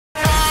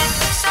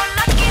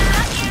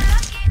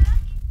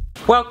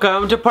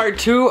Welcome to part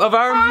 2 of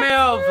our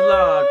mail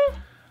vlog.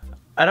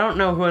 I don't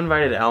know who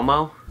invited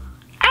Elmo.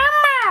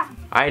 Elmo!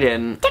 I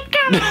didn't.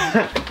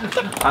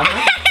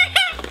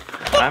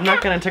 I'm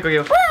not gonna tickle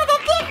you.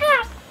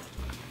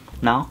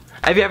 No?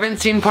 If you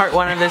haven't seen part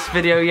 1 of this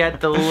video yet,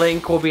 the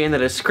link will be in the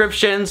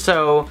description,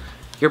 so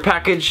your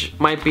package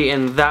might be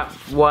in that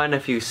one.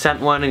 If you sent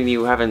one and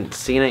you haven't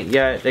seen it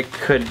yet, it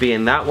could be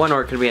in that one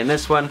or it could be in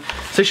this one.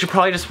 So you should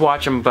probably just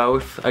watch them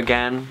both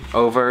again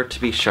over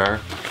to be sure.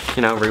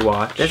 You know,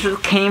 rewatch. This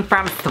came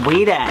from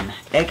Sweden.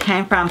 It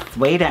came from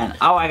Sweden.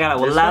 Oh, I got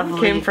a this lovely...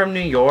 one came from New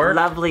York.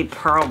 Lovely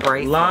pearl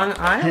bracelet. Long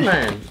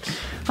Island.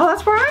 Oh,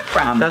 that's where I'm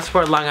from. That's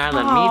where Long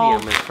Island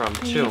Medium is from,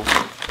 too.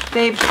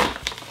 Babe,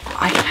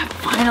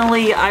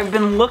 I've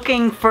been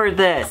looking for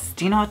this.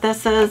 Do you know what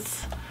this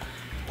is?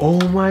 Oh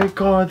my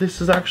god,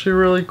 this is actually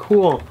really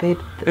cool.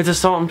 Babe. It's a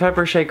salt and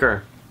pepper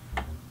shaker.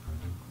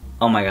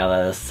 Oh my god,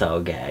 that is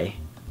so gay.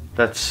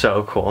 That's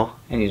so cool.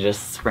 And you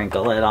just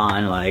sprinkle it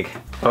on like...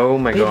 Oh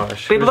my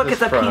gosh. Babe, look,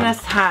 it's a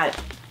penis hat.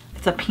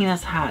 It's a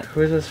penis hat.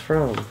 Who is this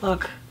from?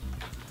 Look.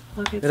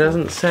 Look, it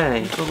doesn't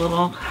say. It's a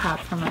little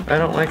hat from a penis. I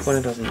don't like when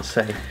it doesn't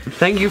say.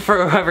 Thank you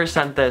for whoever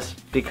sent this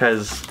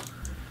because,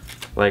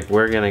 like,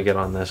 we're gonna get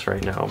on this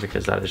right now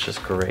because that is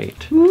just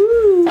great.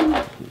 Woo!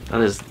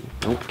 That is...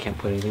 Nope, can't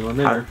put anything on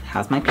there.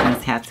 How's my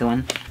penis hat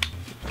doing?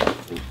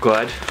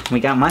 Good. We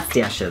got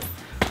mustaches.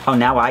 Oh,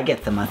 now I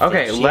get the mustache.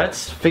 Okay,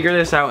 let's figure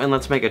this out and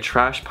let's make a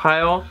trash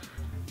pile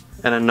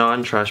and a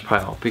non-trash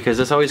pile because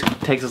this always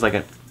takes us like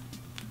a...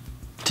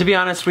 To be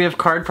honest, we have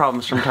card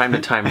problems from time to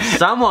time.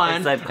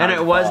 Someone, and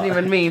it wasn't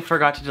even me,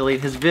 forgot to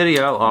delete his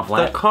video off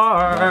the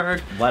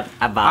card. What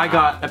about? I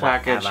got a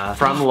package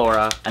from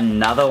Laura.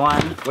 Another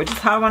one? We just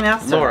had one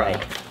yesterday.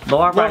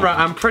 Laura,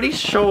 I'm pretty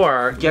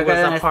sure you was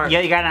a part.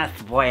 You're gonna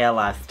spoil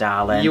us,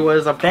 darling. You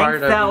was a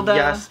part of Zelda.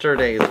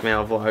 yesterday's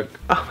mail vlog.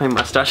 Oh, my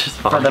mustache is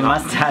falling For the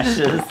off.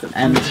 mustaches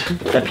and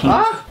the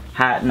penis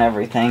hat and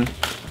everything.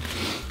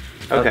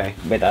 Okay.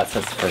 Wait, that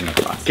says spring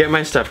across. Get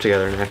my stuff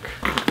together, Nick.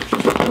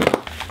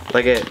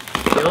 Like, it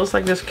feels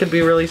like this could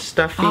be really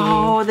stuffy.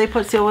 Oh, they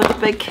put seal with a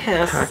big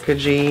kiss.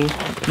 Packagey.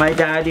 My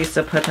dad used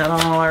to put that on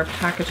all our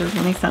packages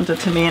when he sent it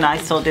to me, and I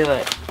still do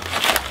it.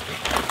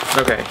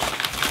 Okay.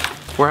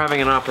 We're having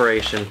an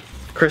operation.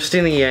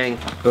 Christina Yang.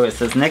 Oh, it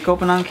says Nick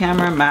open on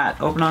camera, Matt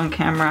open on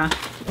camera,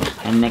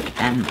 and Nick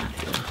and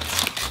Matthew.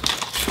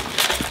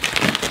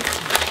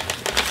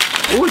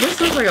 Ooh, this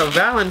looks like a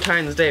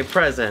Valentine's Day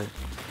present.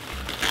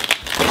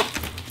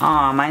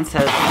 Aw, mine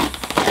says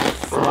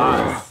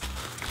slots.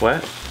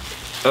 What?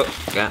 Oh,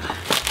 God.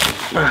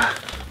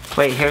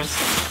 Wait, here's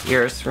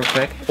yours real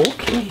quick.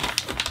 Okay.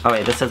 Oh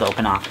wait, this says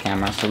open off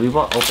camera, so we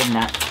will open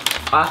that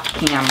off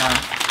camera.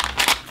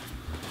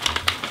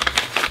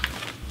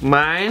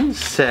 Mine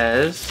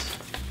says...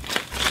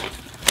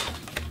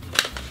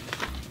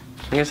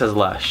 I think it says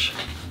Lush.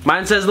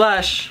 Mine says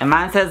Lush. And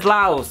mine says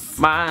Laos.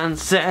 Mine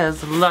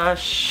says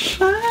Lush.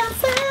 Mine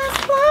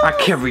says Laos. I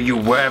carry you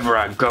wherever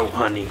I go,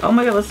 honey. Oh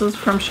my god, this is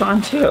from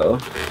Sean too.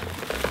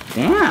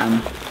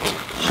 Damn.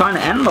 Sean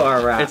and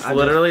Laura. It's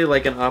literally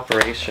like an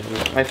operation.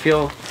 I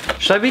feel...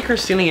 Should I be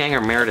Christina Yang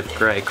or Meredith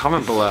Grey?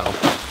 Comment below.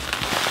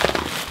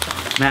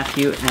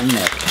 Matthew and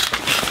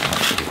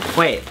Nick.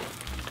 Wait.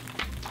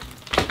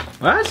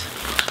 What?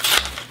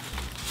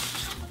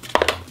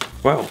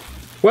 Whoa.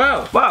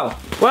 Whoa. Whoa.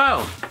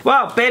 Whoa.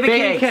 Whoa, baby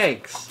cakes.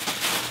 Cakes.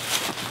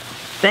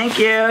 Thank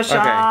you,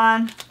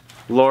 Sean. Okay.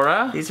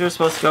 Laura? These were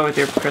supposed to go with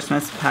your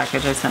Christmas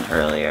package I sent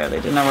earlier. They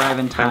didn't arrive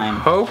in time. I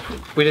hope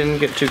we didn't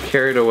get too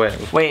carried away.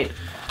 Wait,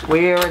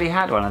 we already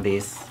had one of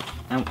these.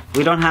 And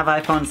we don't have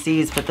iPhone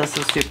C's, but this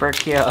is super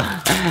cute.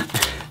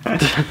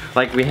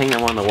 Like we hang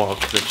them on the wall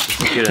because it's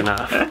just cute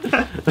enough.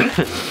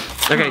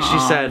 Okay, she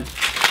said,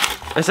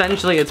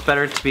 essentially it's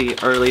better to be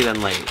early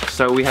than late.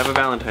 So we have a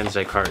Valentine's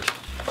Day card.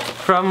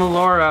 From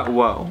Laura,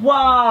 whoa.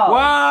 Whoa!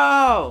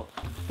 Whoa!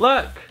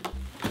 Look!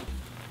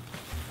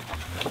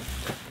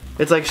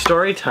 It's like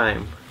story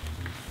time.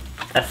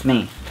 That's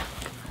me.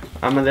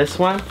 I'm in this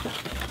one?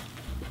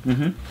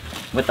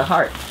 Mm-hmm. With the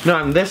heart. No,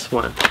 I'm this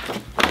one.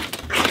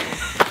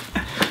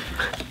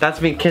 That's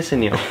me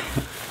kissing you.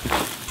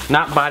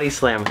 Not body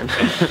slamming.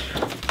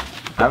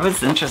 I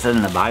was interested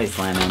in the body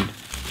slamming.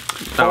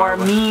 For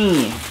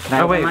me. Can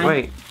I open mine?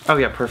 Wait. Oh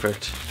yeah,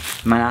 perfect.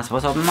 Am I not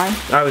supposed to open mine?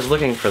 I was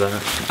looking for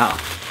that. Oh.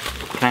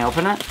 Can I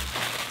open it?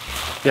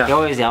 Yeah. He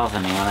always yells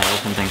at me when I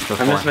open things before.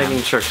 I'm just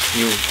making sure, 'cause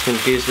you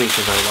confused me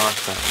because I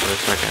lost that for a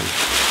second.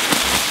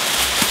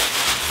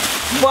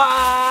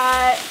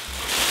 What?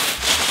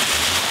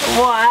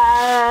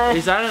 What?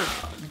 Is that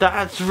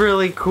that's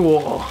really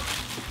cool.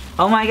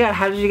 Oh my god,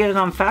 how did you get it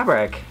on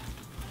fabric?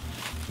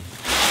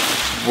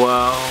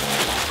 Whoa.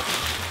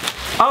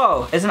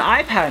 Oh, it's an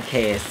iPad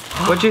case.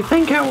 What'd you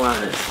think it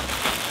was?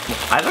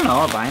 I don't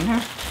know, a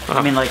binder?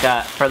 I mean like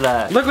for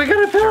the Look, we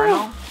got a pillow.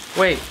 journal?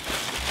 Wait.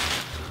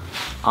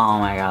 Oh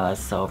my god,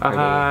 that's so pretty.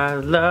 I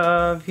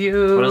love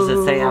you. What does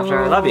it say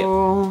after I love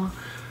you?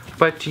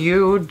 But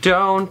you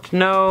don't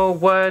know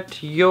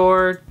what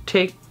you're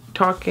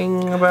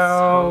talking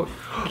about.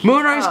 So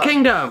Moonrise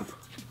Kingdom.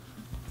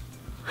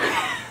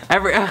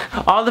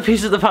 All the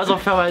pieces of the puzzle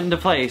fell into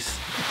place.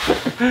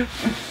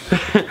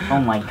 Oh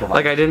my god.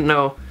 Like I didn't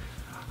know.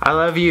 I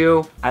love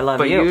you. I love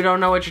but you. But you don't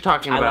know what you're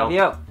talking about. I love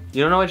you.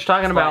 You don't know what you're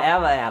talking about.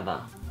 Forever,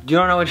 ever. You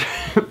don't know what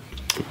you're...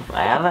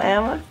 Forever,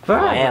 ever.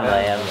 Forever,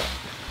 ever.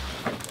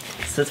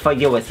 This is for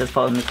you. This is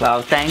for Miss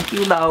Laura. Thank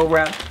you,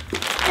 Laura.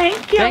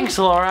 Thank you. Thanks,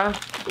 Laura.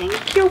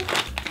 Thank you.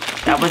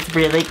 That was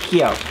really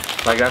cute.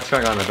 Like that's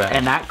going on the bed.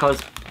 And that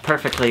goes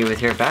perfectly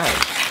with your bed.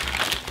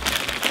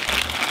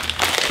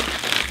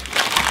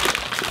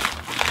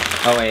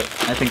 Oh wait,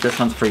 I think this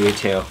one's for you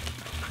too.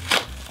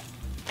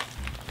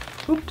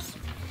 Oops.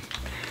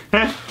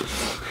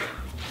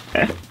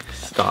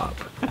 Stop.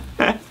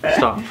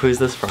 Stop. Who's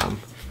this from?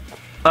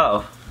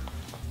 Oh.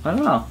 I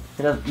don't know.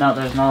 It doesn't, no,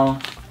 there's no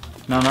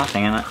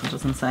nothing in it. It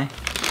doesn't say.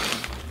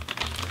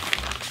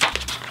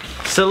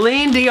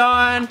 Celine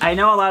Dion. I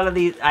know a lot of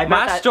these.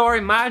 My story,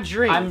 my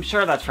dream. I'm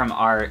sure that's from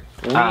Art.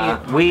 I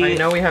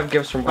know we have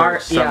gifts from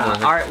Art somewhere.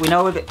 Yeah, Art. We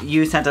know that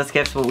you sent us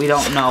gifts, but we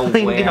don't know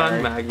Celine where.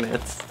 Dion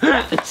magnets.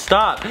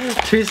 Stop.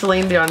 2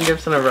 Celine Dion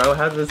gifts in a row.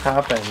 How did this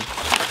happen?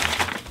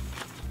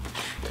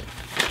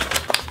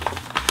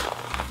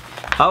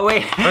 Oh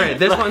wait. Okay,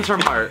 this one's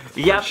from Art.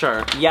 Yep. For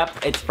sure.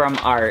 Yep, it's from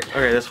Art.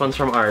 Okay, this one's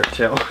from Art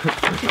too.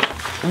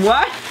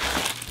 What?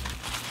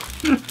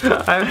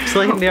 I'm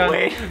Celine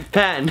Dion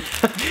pen.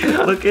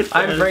 Look at this.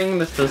 I'm bringing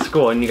this to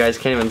school and you guys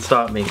can't even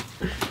stop me.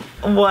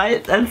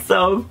 What? That's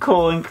so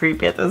cool and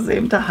creepy at the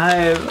same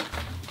time.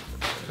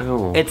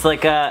 Oh. It's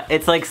like skin.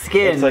 It's like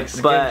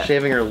skin but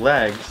shaving her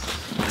legs.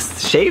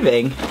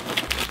 Shaving?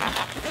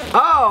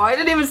 Oh, I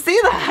didn't even see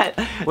that.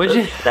 Would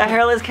you? The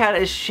hairless cat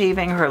is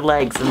shaving her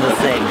legs in the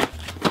sink.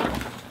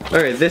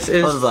 Okay, this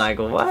is I was like,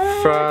 what?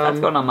 That's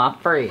going on my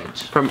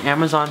fridge. From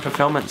Amazon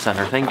Fulfillment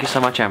Center. Thank you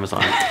so much,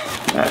 Amazon.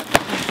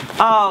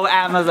 Oh,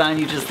 Amazon,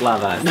 you just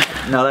love us.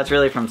 No, that's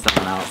really from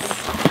someone else.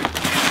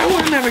 I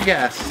would have never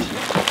guessed.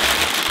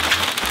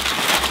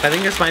 I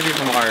think this might be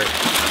from Art.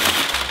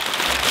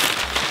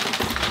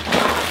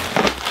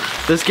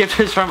 This gift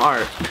is from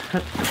Art.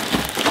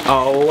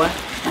 Oh,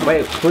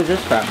 wait, who's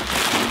this from?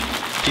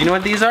 Do you know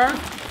what these are?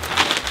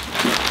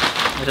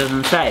 It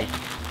doesn't say.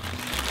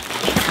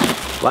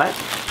 What?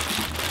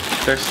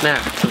 They're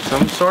snacks of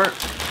some sort.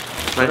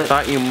 I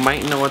thought you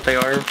might know what they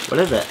are. What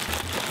is it?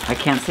 I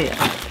can't see it.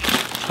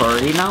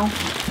 Torino?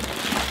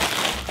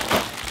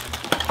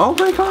 Oh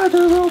my god,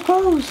 they're little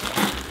bows.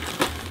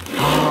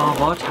 Oh,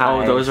 bow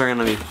ties. Oh, those are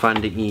gonna be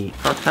fun to eat.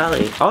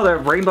 Fratelli. Oh, they're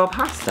rainbow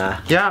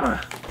pasta.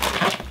 Yeah.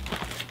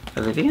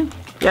 Are they vegan?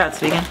 Yeah, it's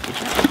vegan.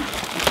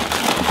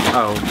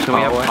 Oh, can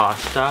we have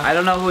pasta? I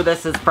don't know who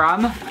this is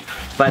from,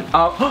 but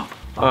oh.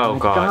 Oh, my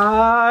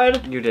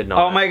god. You did not.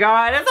 Oh my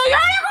god, it's a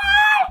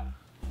unicorn!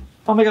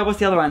 Oh my god, what's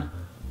the other one?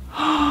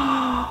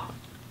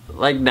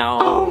 Like now.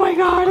 Oh my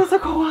god, it's a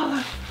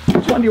koala.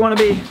 Which one do you want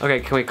to be? Okay,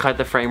 can we cut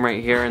the frame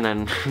right here and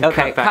then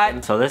okay, cut back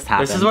in? So this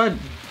happened. This is what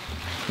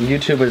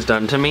YouTube has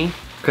done to me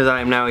because I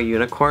am now a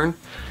unicorn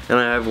and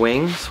I have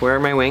wings. Where are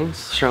my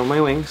wings? Show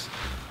my wings.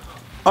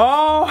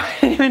 Oh, I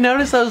didn't even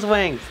notice those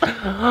wings.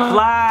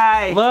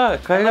 Fly.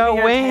 Look, I got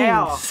tail.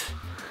 wings.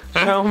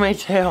 Show my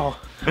tail.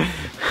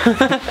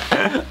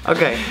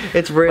 Okay,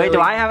 it's really... Wait, do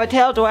I have a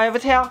tail? Do I have a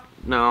tail?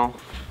 No.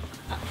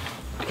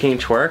 Can you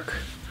twerk?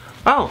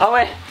 Oh. Oh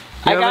wait,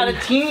 I got a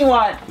teeny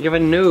one. You have a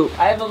new...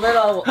 I have a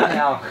little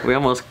tail. We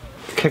almost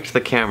kicked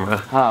the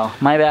camera. Oh,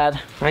 my bad.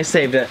 I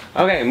saved it.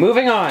 Okay,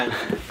 moving on.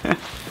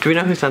 Do we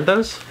know who sent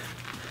those?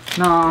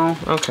 No.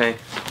 Okay.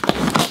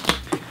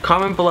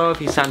 Comment below if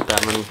you sent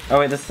them. And oh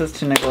wait, this is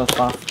to Nicholas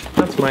Boss.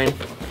 that's mine.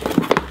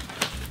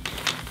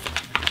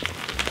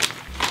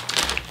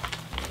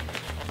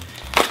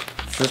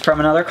 This is from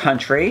another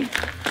country.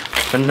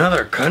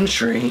 Another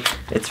country?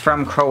 It's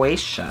from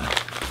Croatia.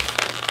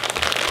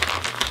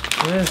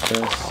 What is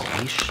this?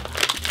 Croatia.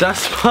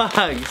 Dust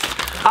plugs.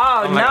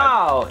 Oh, my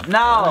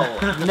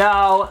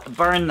no,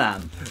 burn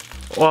them.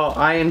 Well,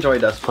 I enjoy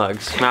dust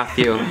plugs.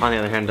 Matthew, on the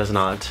other hand, does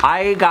not.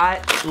 I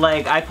got,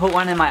 like, I put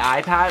one in my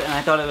iPad and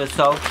I thought it was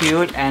so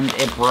cute and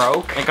it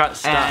broke. It got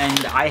stuck.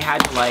 And I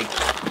had to, like,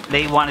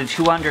 they wanted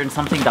 $200 and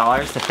something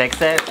to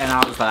fix it and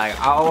I was like,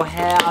 oh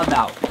hell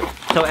no.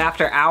 So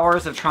after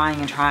hours of trying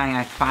and trying,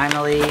 I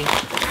finally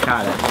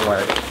got it to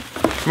work.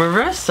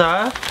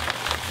 Marissa,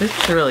 this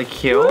is really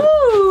cute.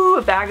 Ooh,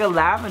 a bag of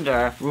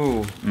lavender.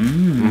 Ooh.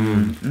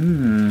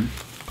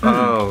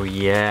 Oh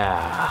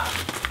yeah.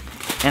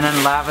 And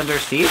then lavender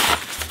seeds.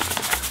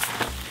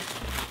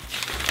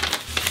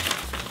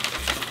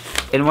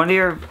 In one of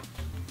your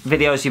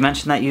videos, you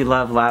mentioned that you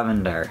love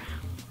lavender.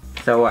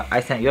 So I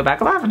sent you a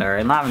bag of lavender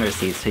and lavender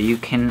seeds so you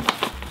can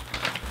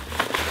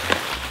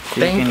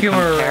Thank you,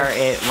 compare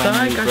Marissa. it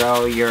when you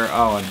grow your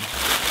own.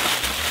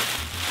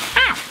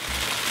 Ah.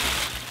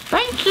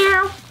 Thank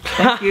you.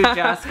 Thank you,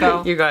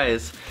 Josco. You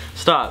guys,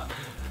 stop.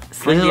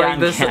 Celine This is like Dion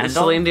this. candle?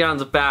 Celine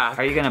Dion's back.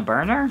 Are you gonna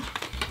burn her?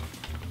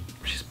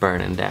 She's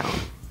burning down.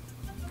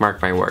 Mark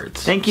my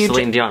words. Thank you,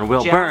 Celine Dion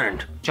will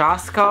burn.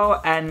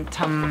 Josco and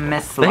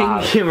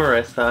Tomislav. Thank you,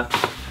 Marissa.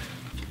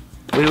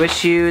 We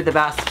wish you the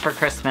best for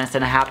Christmas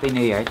and a Happy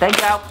New Year. Thank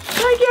you.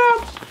 Thank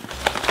you.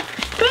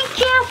 Thank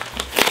you.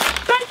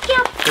 Thank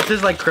you. This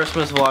is like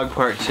Christmas vlog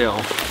part 2.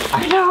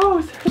 I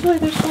know. Seriously,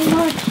 there's so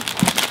much.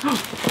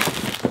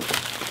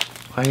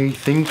 I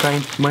think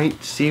I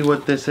might see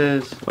what this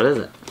is. What is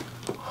it?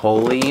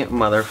 Holy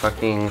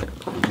motherfucking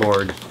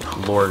Lord.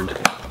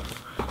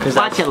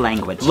 Watch your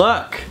language.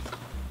 Look!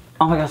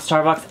 Oh my god,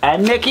 Starbucks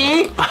and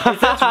Mickey? Is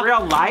this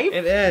real life?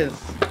 It is.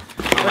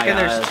 Oh Look, and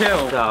there's 2.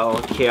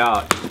 So cute.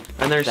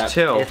 And there's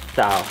 2. It's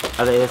so.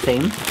 Are they the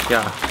same?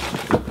 Yeah.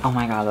 Oh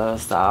my god, that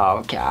is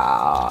so cute.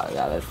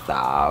 That is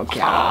so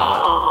cute.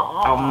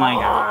 Oh my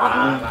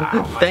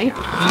god. Thank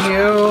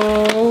you.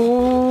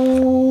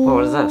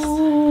 What is this?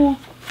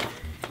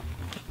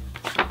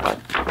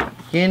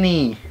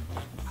 Guinea.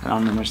 I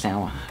don't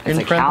understand what. It's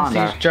In a calendar.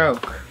 parentheses,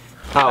 joke.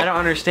 Oh. I don't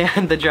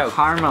understand the joke.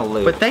 Karma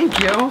loop. But thank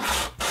you.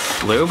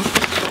 Lube?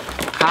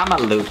 Karma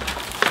loop.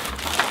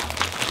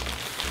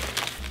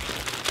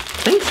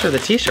 Thanks for the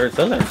t-shirts.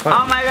 Those are fun.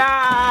 Oh my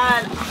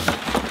god!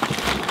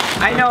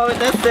 I know what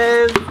this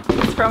is.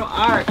 It's from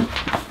art.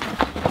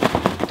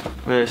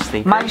 There's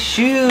sneakers. My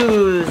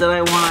shoes that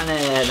I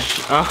wanted.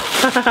 Oh,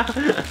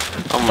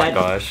 oh my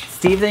gosh.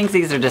 Steve thinks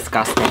these are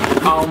disgusting.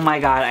 Oh my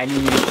god, I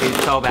need these shoes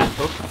so bad.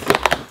 Oops.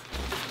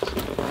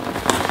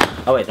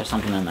 Oh wait, there's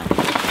something in there.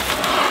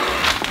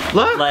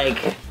 Look!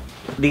 Like,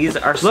 these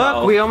are so...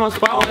 Look, we almost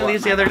bought one of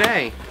these the other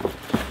day.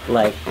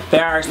 Like,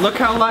 there's... Look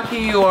how lucky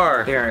you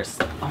are. There's...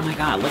 Oh my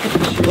god, look at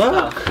the shoes.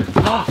 Look.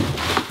 Oh.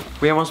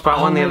 We almost bought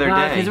one the other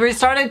day. Because we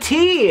started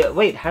tea.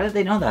 Wait, how did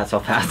they know that so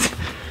fast?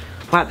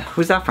 What?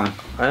 Who's that from?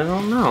 I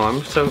don't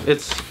know.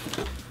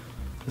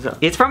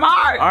 It's from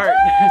art! Art.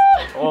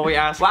 Well, we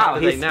asked how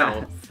do they he's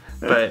know.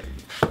 But,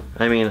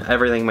 I mean,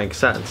 everything makes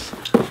sense.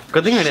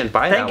 Good thing I didn't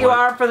buy that Thank you, one.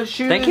 Art, for the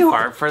shoes. Thank you,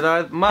 Art, for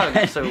the mug,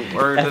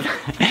 or the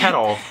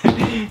kettle.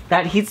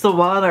 That heats the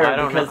water. I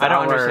don't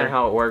understand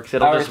how it works.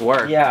 It'll just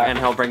work, and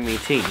he'll bring me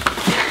tea.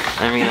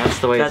 I mean, that's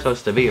the way it's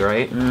supposed to be,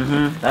 right?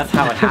 Mm-hmm. That's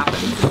how it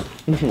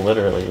happens.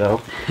 Literally,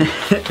 though.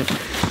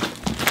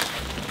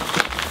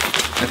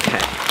 Okay.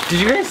 Did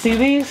you guys see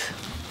these?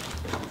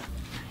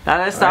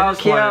 That is so I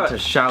just cute. wanted to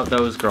shout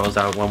those girls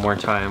out one more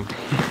time.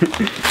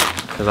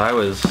 Because I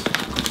was...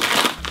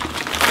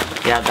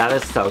 Yeah, that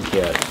is so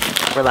cute.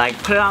 We're like,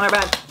 put it on our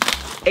bed.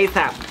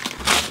 ASAP.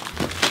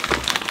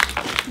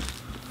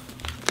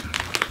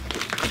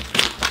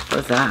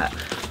 What's that?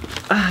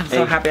 I'm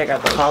so happy I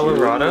got the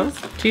Colorado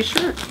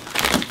t-shirt?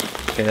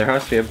 Okay, there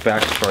has to be a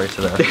backstory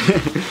to that.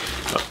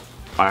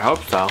 I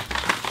hope so.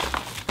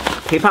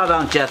 People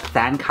don't just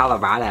send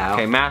Colorado.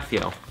 Okay,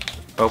 Matthew.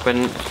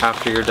 Open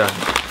after you're done.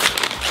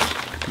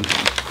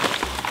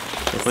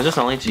 Was this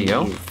only to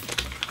you?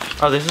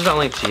 Oh, this is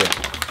only to you.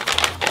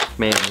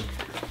 Maybe.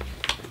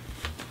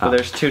 Oh. Well,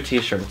 there's 2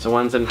 t-shirts.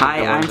 One's in pink.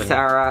 Hi, I'm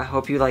Sarah.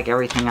 Hope you like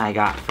everything I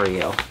got for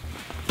you.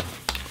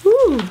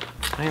 Woo!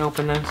 Can I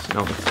open this?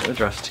 No, it's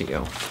addressed to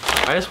you.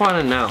 I just want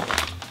to know.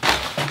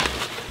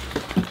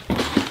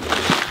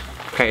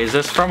 Okay, is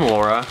this from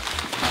Laura?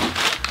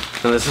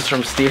 And this is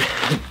from Steve.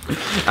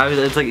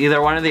 It's like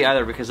either one or the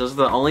other because those are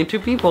the only 2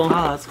 people. Oh,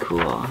 that's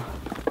cool.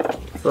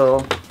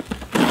 So.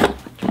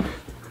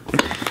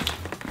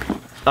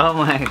 Oh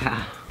my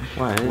god.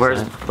 What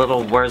is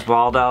Where's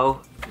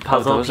Waldo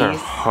puzzle those piece? are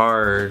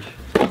hard.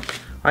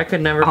 I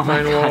could never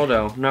find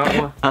Waldo.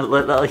 No. A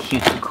little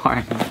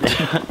unicorn.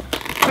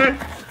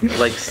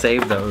 Like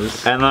save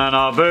those. And then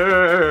a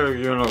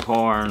big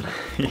unicorn.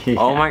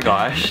 Oh my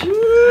gosh.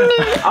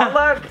 Oh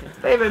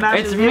look, baby,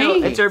 it's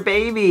me. It's your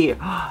baby.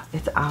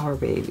 It's our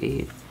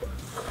baby.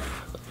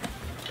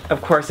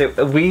 Of course,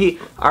 we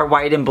are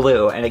white and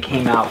blue, and it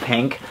came out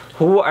pink.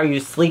 Who are you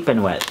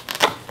sleeping with?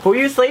 Who are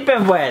you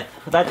sleeping with?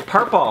 That's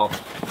purple.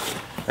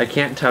 I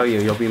can't tell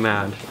you. You'll be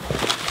mad.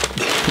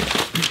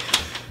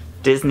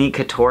 Disney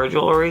couture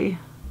jewelry.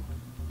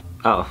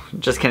 Oh,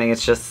 just kidding.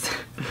 It's just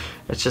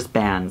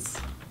bands.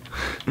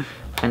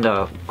 And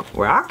a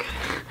rock?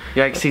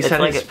 Yeah, because he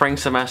said like his spring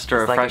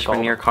semester of like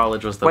freshman year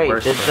college was the Wait,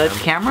 worst did for the him.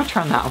 camera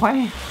turn that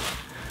way?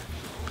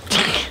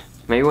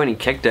 Maybe when he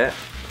kicked it.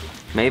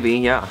 Maybe,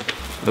 yeah.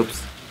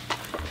 Oops.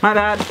 My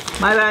bad.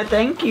 My bad.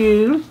 Thank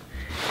you.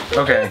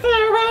 Okay.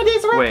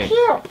 Wait.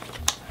 Cute.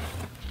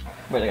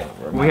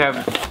 We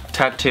have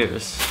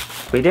tattoos.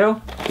 We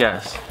do?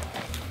 Yes.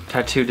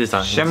 Tattoo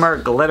designs. Shimmer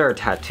glitter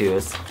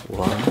tattoos.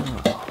 Wow.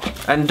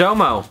 And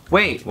Domo.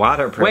 Wait.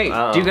 Waterproof. Wait.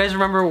 Do you guys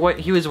remember what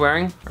he was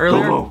wearing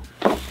earlier? Domo.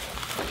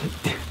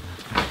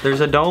 There's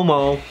a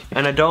Domo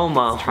and a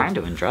Domo. He's trying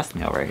to undress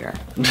me over here.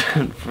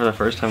 For the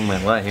first time in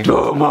my life.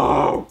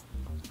 Domo.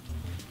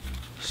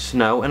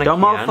 Snow in a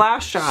Domo can.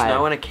 flash drive.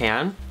 Snow in a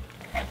can.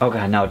 Oh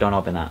god, no! Don't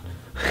open that.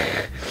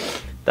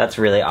 That's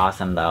really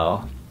awesome,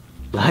 though.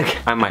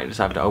 Like I might just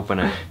have to open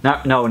it.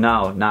 No,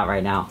 not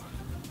right now.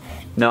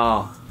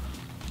 No.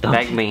 Don't.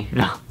 Beg me.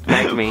 No.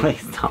 Beg me.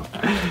 Please don't.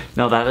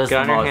 No, that is Get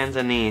the on your most, hands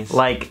and knees.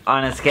 like,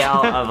 on a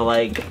scale of,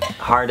 like,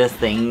 hardest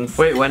things.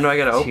 Wait, when do I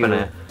gotta open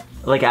it?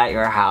 Like, at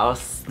your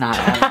house, not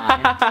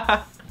online.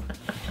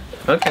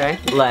 Okay.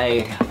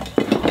 Like,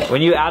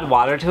 when you add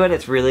water to it,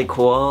 it's really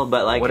cool,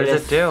 but, like, what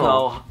does it do?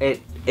 So,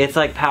 it's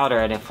like powder,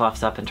 and it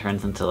fluffs up and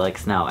turns into, like,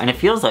 snow. And it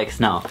feels like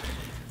snow.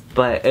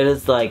 but it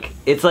is like,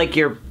 it's like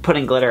you're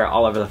putting glitter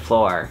all over the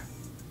floor.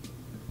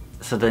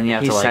 So then you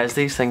have to like... He says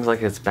these things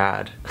like it's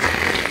bad.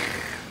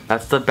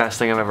 That's the best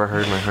thing I've ever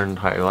heard in my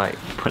entire life.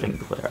 Putting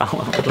glitter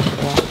all over the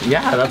floor.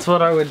 Yeah, that's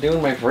what I would do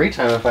in my free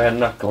time if I had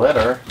enough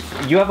glitter.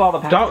 You have all the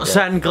packages. Don't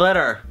send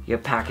glitter. You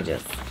have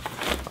packages.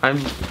 I'm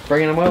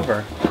bringing them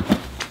over.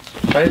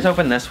 Should I just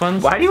open this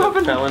one? Why do you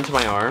open fell into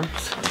my arms?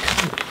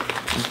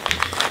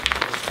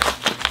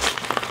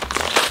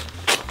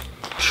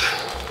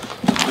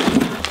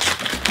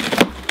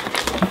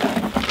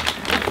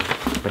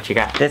 What you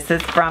got? This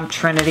is from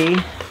Trinity.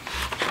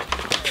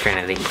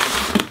 Trinity.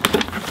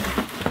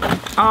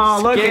 Oh,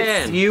 look, Skin.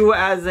 it's you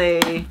as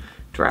a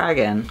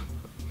dragon.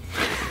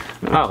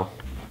 Oh.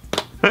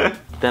 They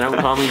don't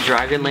call me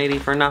Dragon Lady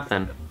for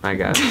nothing, I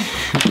guess.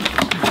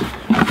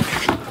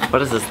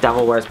 What is this,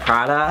 Devil Wears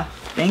Prada?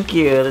 Thank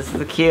you, this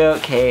is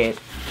cute, Kate.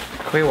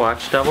 Can we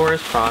watch Devil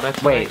Wears Prada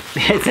tonight? Wait,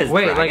 it says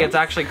Wait, dragon. like it's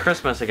actually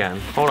Christmas again.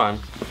 Hold on.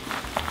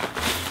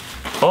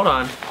 Hold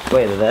on.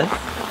 Wait, this?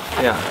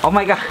 Yeah. Oh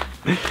my god.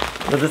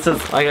 But this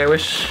is... Like, I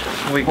wish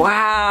we...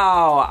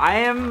 Wow, I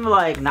am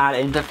like not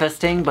into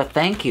fisting, but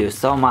thank you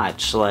so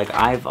much. Like,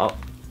 I've...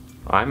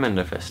 I'm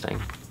into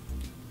fisting.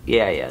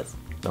 Yeah, he is.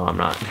 No, I'm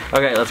not.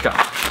 Okay, let's go.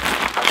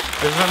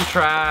 This is from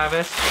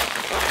Travis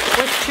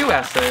with 2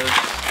 S's.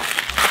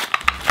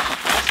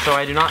 So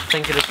I do not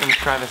think it is from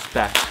Travis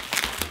Beck.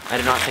 I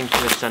do not think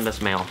he would send us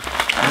mail.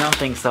 I don't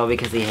think so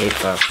because he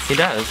hates us. He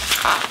does.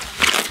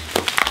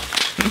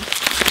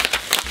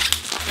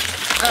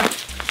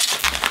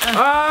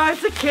 Oh,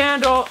 it's a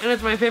candle, and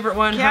it's my favorite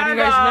one. How do you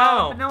guys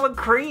know? Vanilla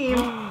cream.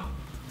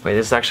 Wait,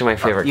 this is actually my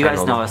favorite You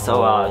candle. guys know us so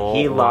well.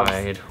 He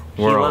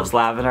loves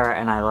lavender,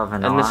 and I love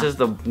vanilla. And this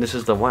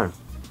is the one.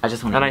 I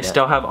just want to And I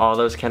still have all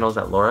those candles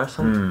that Laura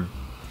sent.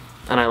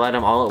 And I light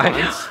them all at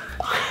once.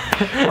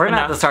 We're gonna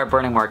have to start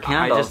burning more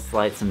candles. I just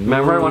light some.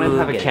 Remember I wanted to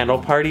have a candle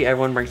party?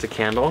 Everyone brings a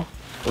candle.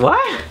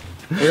 What?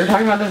 We were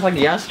talking about this like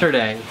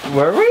yesterday.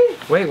 Were we?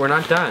 Wait, we're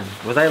not done.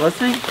 Was I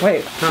listening?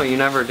 Wait. No, you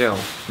never do.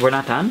 We're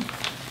not done?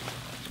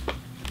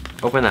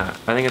 Open that.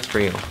 I think it's for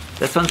you.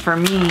 This one's for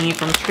me,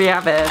 from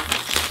Travis.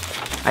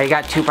 Oh, you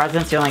got 2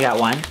 presents? You only got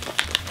 1? I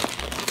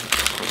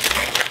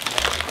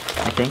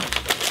think.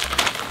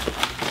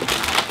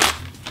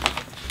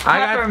 I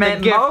got the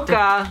Peppermint gift.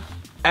 mocha.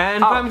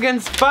 And pumpkin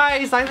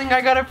spice. I think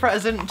I got a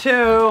present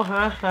too.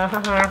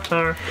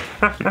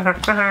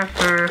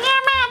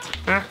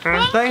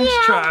 Thanks,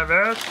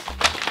 Travis.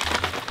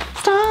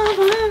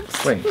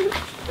 Starbucks. Wait.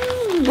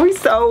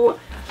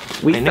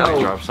 We I knew I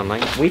dropped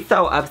something. We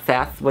so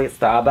obsessed with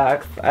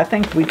Starbucks. I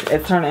think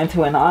it's turned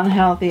into an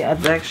unhealthy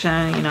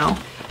addiction, you know.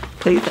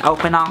 Please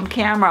open on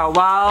camera.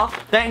 Well,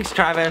 Thanks,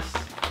 Travis.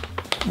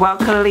 well,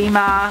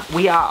 Kalima,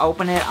 we are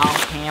opening it on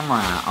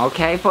camera,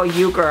 okay? For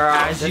you, girl.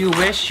 As you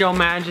wish, Your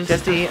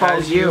Majesty. for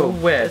As you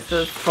wish. This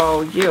is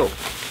for you.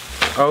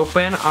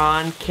 Open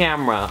on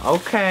camera.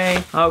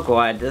 Okay. Oh,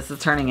 God. This is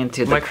turning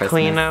into the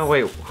Christmas. McLeana.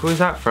 Wait, who's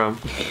that from?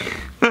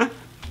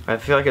 I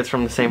feel like it's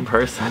from the same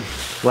person.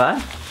 What?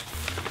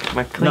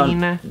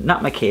 McLeana. No,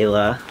 not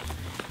Michaela.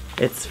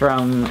 It's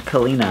from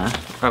Kalina.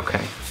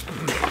 Okay.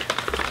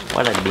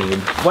 What a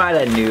noob. What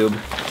a noob.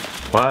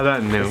 Why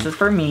that new? This is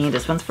for me.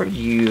 This one's for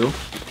you.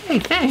 Hey,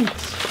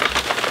 thanks.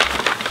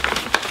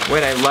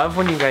 Wait, I love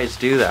when you guys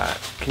do that.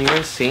 Can you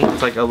guys see?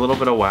 It's like a little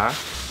bit of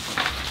wax.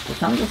 Did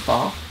some just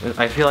fall?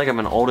 I feel like I'm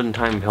an olden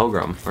time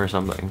pilgrim or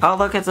something. Oh,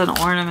 look, it's an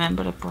ornament,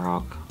 but it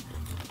broke.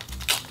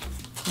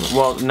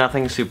 Well,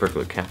 nothing super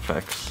glue can't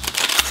fix.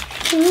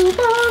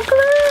 Super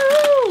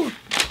glue!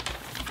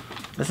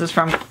 This is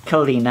from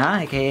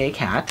Kalina, aka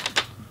Cat.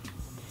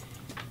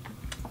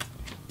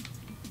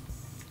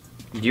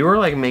 You were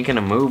like making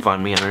a move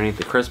on me underneath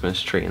the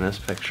Christmas tree in this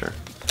picture.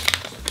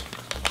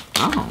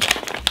 Oh.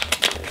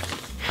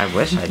 I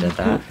wish I did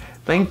that.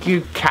 Thank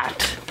you,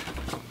 cat.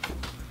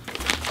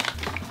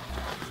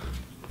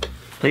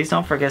 Please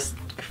don't forget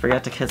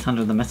to kiss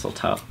under the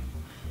mistletoe.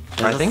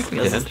 I think we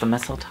Is did. this the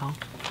mistletoe?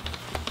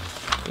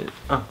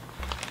 Oh,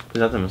 is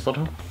that the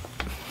mistletoe?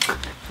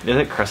 Is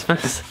it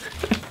Christmas?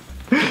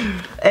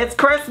 It's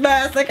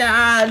Christmas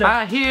again!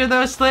 I hear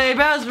those sleigh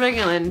bells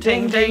ringling,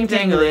 ting ting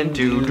tingling,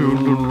 doo doo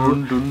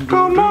doo doo.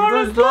 Come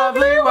on, it's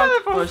lovely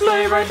weather,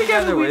 sleigh right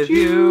together with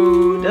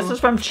you. This is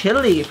from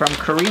Chile, from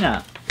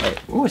Karina. Wait.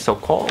 Ooh, it's so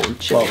cold.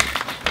 Chilly.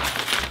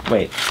 Whoa.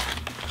 Wait.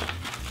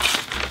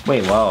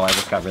 Wait, whoa, I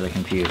just got really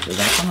confused. Is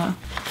that from the...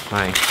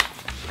 Why?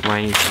 Why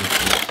are you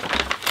confused?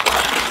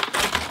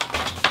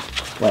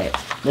 Wait.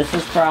 This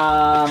is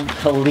from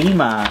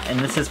Kalima, and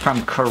this is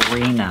from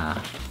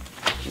Karina.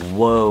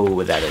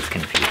 Whoa, that is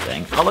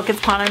confusing. Oh, look, it's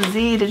Pan and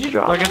Z. Did you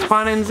draw Look, it's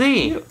Pan and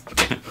Z.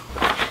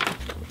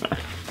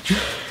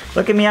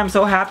 Look at me, I'm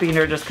so happy and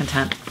you're just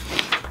content.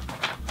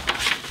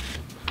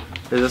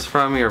 Is this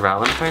from your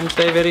Valentine's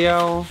Day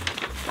video?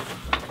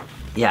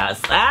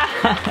 Yes.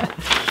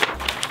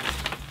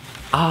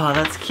 Oh,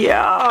 that's cute.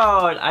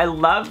 I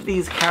love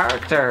these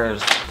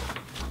characters.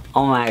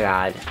 Oh my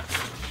god.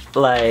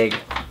 Like,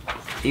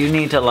 you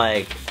need to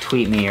like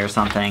tweet me or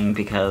something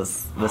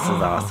because this is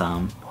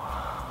awesome.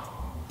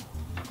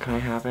 Can I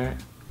have it?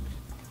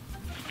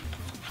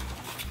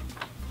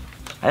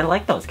 I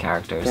like those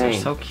characters. Dang.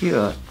 They're so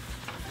cute.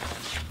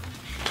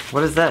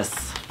 What is this?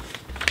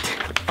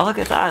 Oh, look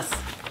at this.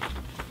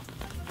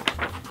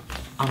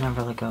 I'll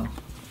never let go.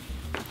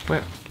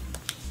 Where?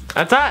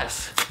 That's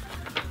us.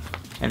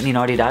 And you know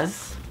what he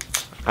does?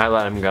 I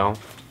let him go.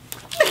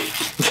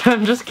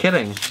 I'm just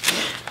kidding.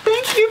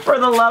 Thank you for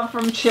the love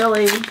from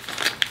Chile.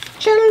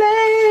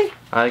 Chile.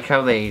 I like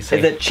how they say.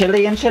 Is it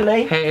Chile in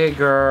Chile? Hey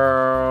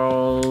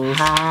girls.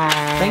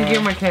 Hi. Thank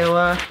you,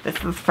 Michaela. This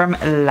is from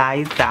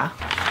Eliza.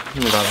 Oh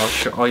my god, I'll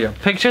show all your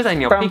pictures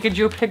and your From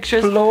Pikachu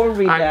pictures.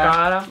 Florida. I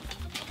got them.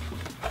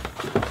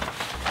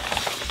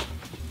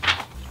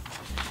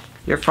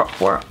 You're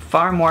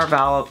far more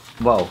valuable.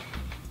 Whoa.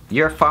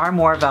 You're far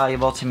more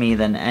valuable to me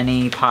than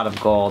any pot of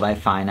gold I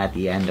find at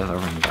the end of a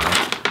rainbow.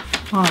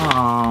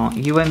 Oh,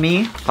 you and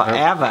me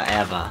forever,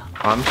 ever.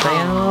 I'm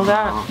saying all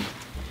that.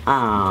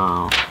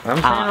 Oh. I'm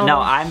saying all no,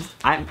 that.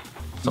 I'm.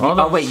 all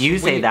Oh wait, you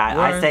those say sweet that.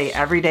 I words. say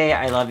every day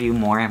I love you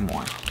more and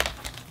more.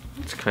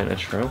 It's kind of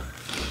true.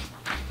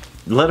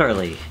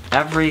 Literally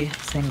every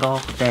single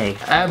day.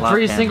 I love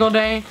Every him. single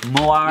day,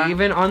 More.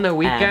 even on the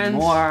weekends. And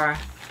more.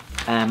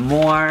 And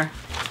more.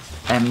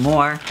 And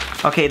more.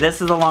 Okay,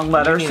 this is a long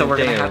letter, need so a we're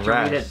gonna day have of to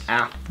read it rest.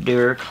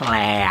 after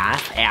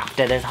class,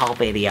 after this whole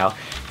video.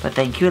 But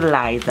thank you,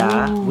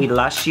 Liza. Ooh. We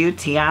lush you,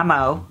 ti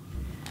amo.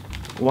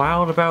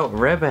 Wild About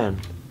ribbon,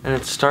 and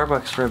it's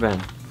Starbucks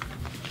ribbon.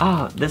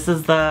 Oh, that's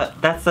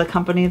the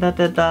company that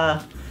did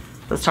the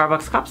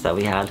Starbucks cups that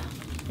we had.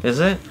 Is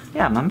it?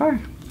 Yeah, remember?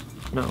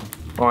 No.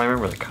 Oh, I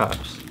remember the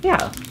cups. Yeah.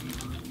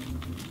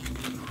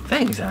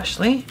 Thanks,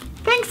 Ashley.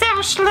 Thanks,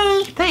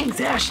 Ashley. Thanks,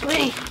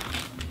 Ashley.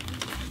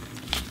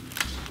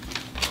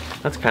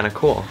 That's kind of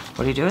cool.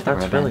 What do you do with the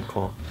That's ribbon? really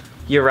cool.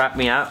 You wrap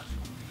me up.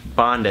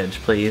 Bondage,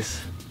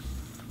 please.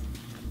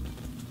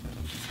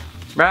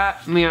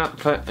 Wrap me up,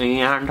 put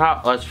me on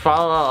top. Let's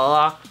follow,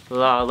 la,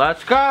 la,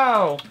 let's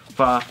go.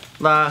 Fa,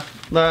 la,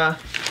 la,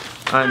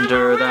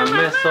 under the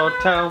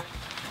mistletoe.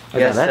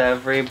 Yes, that it?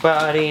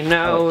 everybody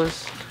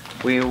knows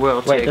we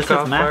will Wait, this take is off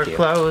our Matthew.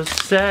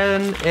 clothes.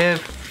 And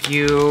if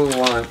you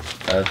want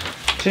us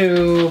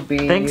to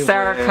be Thanks,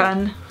 Sarah with-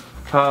 Kun.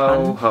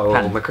 Ho, ho,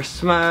 Hun. my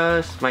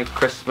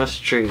Christmas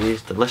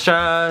tree's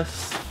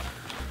delicious.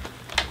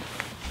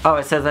 Oh,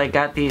 it says I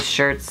got these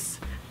shirts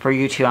for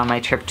you two on my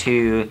trip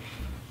to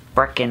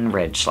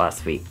Breckenridge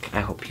last week.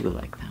 I hope you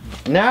like them.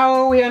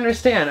 Now we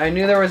understand. I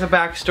knew there was a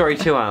backstory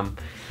to them.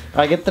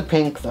 I get the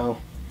pink though.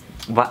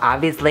 Well,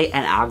 obviously,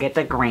 and I'll get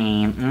the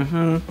green.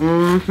 Mm-hmm.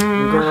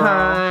 Mm-hmm, Girl.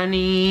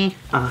 honey.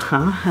 Uh-huh,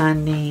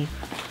 honey.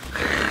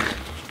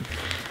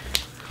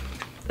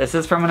 This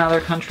is from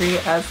another country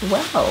as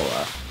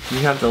well. You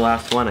have the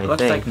last one, I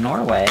Looks think. like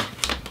Norway.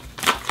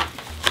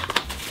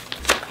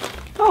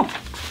 Oh.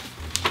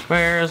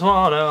 Where's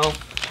Waldo?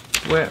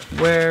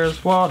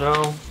 Where's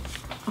Waldo?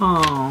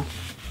 Oh.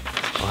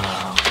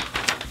 Wow.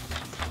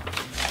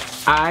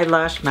 I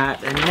lush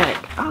Matt and Nick.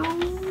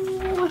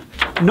 Oh.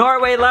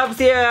 Norway loves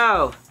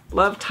you.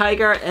 Love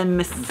Tiger and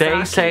Miss.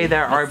 They say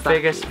they're our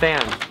biggest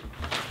fan.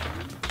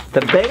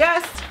 The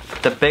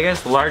biggest? The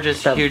biggest,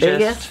 largest, The hugest,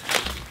 biggest?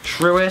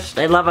 truest.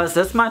 They love us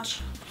this much?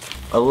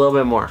 A little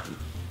bit more.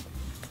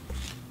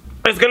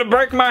 It's gonna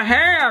break my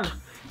hand.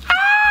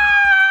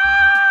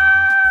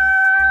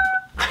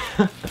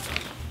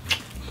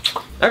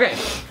 Okay,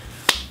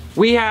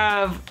 we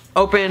have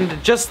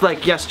opened, just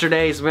like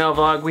yesterday's mail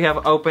vlog, we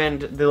have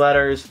opened the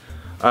letters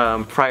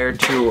prior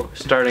to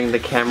starting the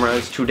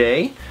cameras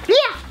today. Yeah.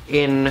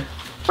 In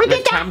an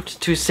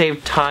attempt to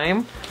save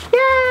time.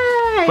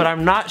 Yay. But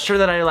I'm not sure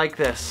that I like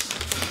this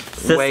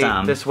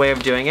way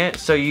of doing it.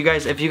 So you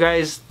guys, if you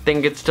guys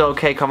think it's still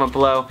okay, comment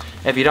below.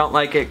 If you don't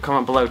like it,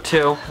 comment below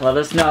too. Let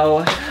us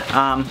know.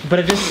 But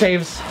it just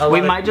saves a lot. We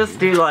might just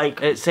do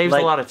like. It saves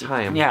like, a lot of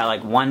time. Yeah,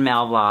 like one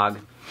mail vlog.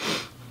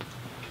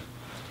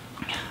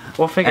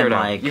 We'll figure And it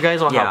out. like, You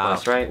guys will help yeah.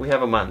 us, right? We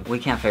have a month. We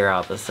can't figure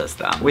out the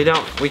system. We can't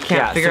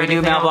Yeah, figure so we do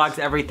anything mail else. vlogs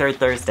every third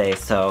Thursday.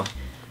 So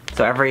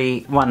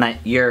every one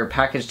that your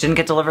package didn't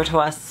get delivered to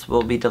us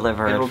will be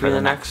delivered. It'll for be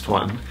the next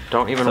one.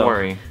 Don't even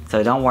worry.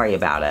 So don't worry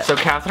about it. So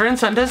Catherine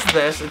sent us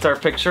this. It's our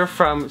picture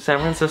from San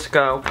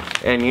Francisco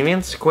and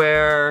Union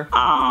Square.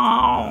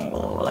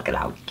 Oh, look at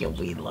how cute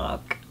we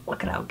look.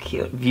 Look at how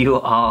cute. View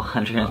all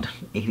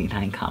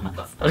 189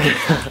 comments.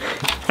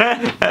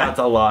 That's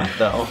a lot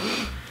though.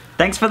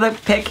 Thanks for the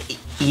pic,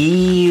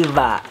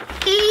 Eva.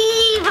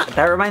 Eva.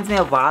 That reminds me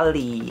of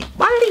Wally.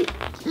 Wally.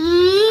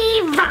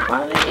 Eva.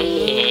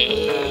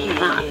 Wally.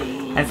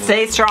 And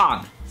stay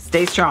strong.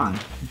 Stay strong.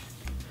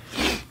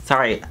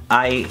 Sorry,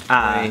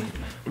 I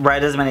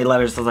read as many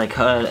letters as I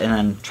could and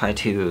then tried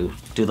to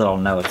do little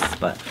notes,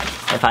 but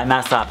if I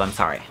mess up, I'm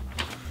sorry.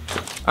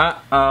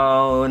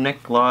 Uh-oh,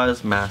 Nick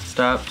Law's messed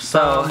up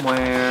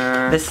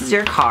somewhere. This is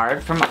your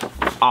card from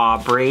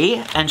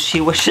Aubrey, and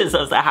she wishes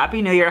us a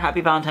Happy New Year,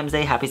 Happy Valentine's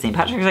Day, Happy St.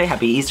 Patrick's Day,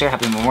 Happy Easter,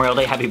 Happy Memorial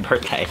Day, Happy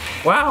birthday.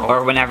 Wow.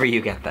 Or whenever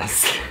you get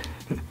this.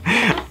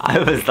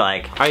 I was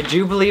like... I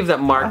do believe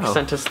that Mark Oh.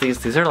 sent us these.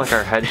 These are like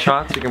our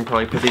headshots. We can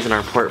probably put these in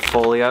our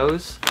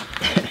portfolios.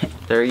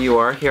 There you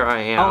are. Here I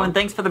am. Oh, and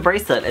thanks for the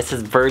bracelet. It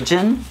says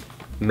Virgin.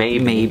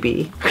 Maybe.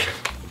 Maybe.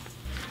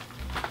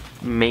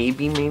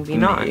 Maybe, maybe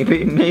not.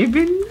 Maybe,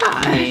 maybe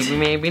not. Maybe,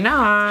 maybe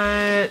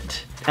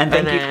not. And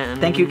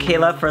thank you,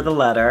 Kayla, for the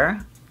letter.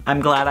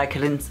 I'm glad I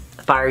could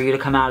inspire you to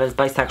come out as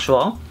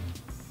bisexual.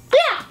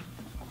 Yeah!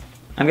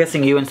 I'm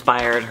guessing you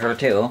inspired her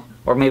too.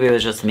 Or maybe it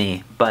was just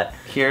me, but...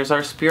 Here's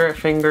our spirit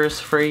fingers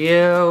for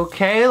you,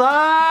 Kayla!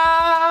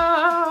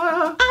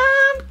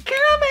 I'm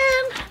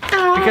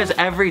coming! Because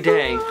every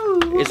day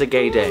is a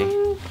gay day.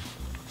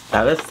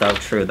 That is so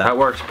true. That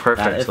works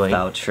perfectly.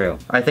 That is so true.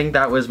 I think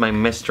that was my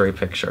mystery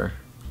picture.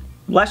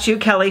 Bless you,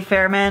 Kelly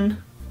Fairman.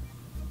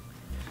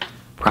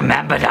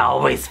 Remember to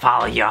always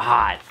follow your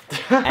heart.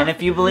 And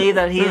if you believe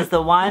that he is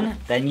the one,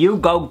 then you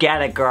go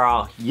get it,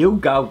 girl. You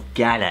go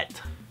get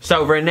it.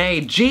 So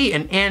Renee G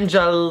and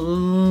Angelica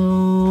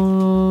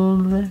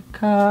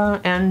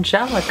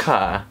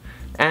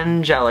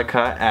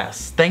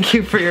S. Thank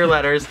you for your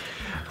letters.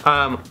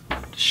 Anna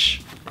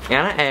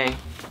A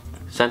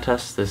sent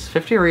us this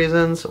 50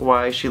 reasons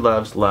why she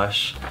loves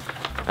Lush.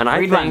 And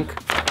I think...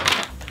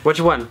 Which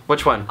one?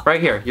 Which one?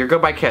 Right here. Your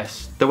goodbye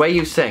kiss. The way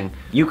you sing.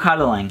 You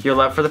cuddling. Your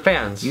love for the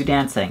fans. You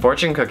dancing.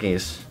 Fortune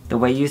cookies. The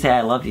way you say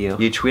I love you.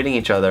 You tweeting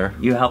each other.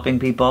 You helping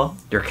people.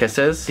 Your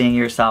kisses. Being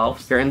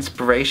yourselves. Your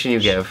inspiration you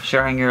give.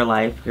 Sharing your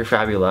life. You're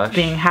fabulous.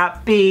 Being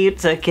happy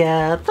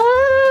together.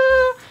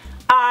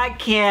 I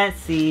can't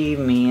see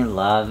me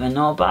loving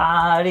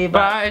nobody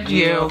but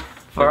you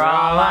for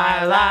all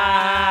my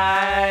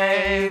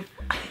life.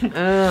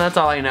 That's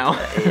all I know.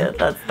 Yeah,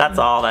 that's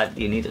all that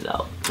you need to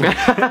know.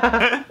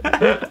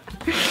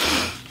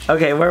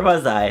 Okay, where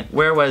was I?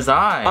 Where was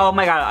I? Oh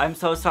my god, I'm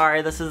so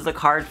sorry. This is the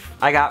card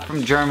I got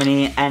from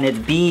Germany, and it's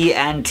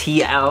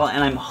BNTL,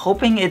 and I'm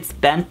hoping it's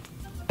Bentel.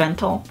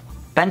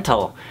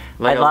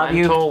 Like I love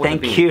you. lentil with a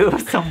Thank B. you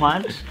so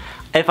much.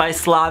 If I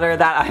slaughter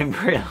that, I'm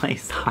really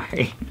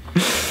sorry.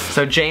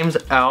 So James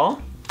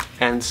L.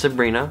 and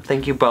Sabrina,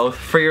 thank you both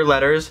for your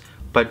letters,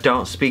 but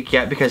don't speak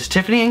yet because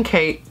Tiffany and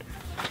Kate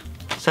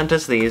sent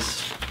us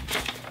these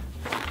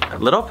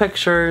little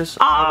pictures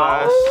of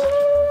us.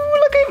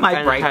 Look at my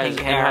And bright it has, pink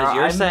it hair. has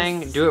your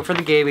saying, do it for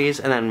the gabies,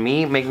 and then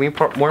me, make me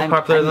more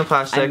popular than the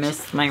plastics. I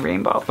missed my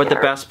rainbow. But the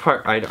best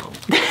part, I don't.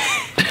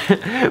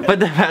 But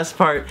the best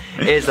part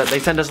is that they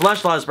sent us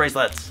Lush Laws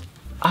bracelets.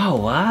 Oh,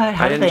 what?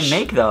 How did they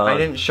make those? I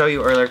didn't show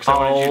you earlier because I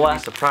wanted you to be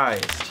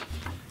surprised.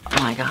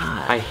 Oh my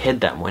god. I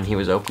hid them when he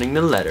was opening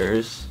the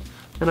letters.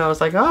 And I was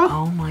like, oh.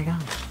 Oh my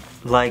god.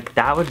 Like,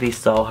 that would be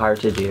so hard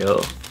to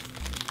do.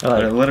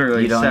 Like, it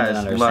literally you don't even says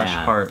understand. Lush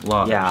Heart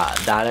Love. Yeah,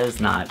 that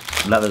is not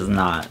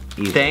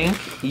easy.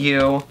 Thank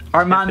you,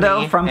 Armando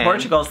Tiffany from and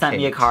Portugal sent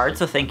me a Kate. card,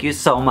 so thank you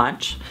so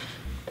much.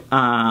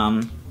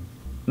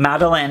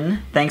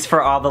 Madeline, thanks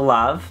for all the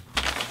love.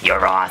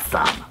 You're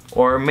awesome.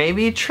 Or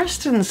maybe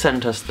Tristan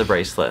sent us the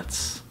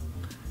bracelets.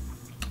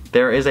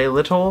 There is a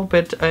little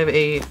bit of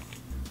a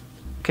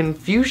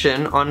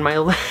confusion on my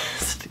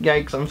list.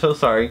 Yikes, I'm so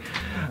sorry.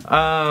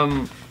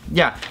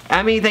 Yeah,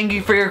 Emmy, thank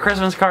you for your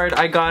Christmas card.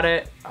 I got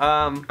it.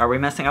 Are we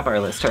messing up our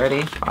list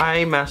already?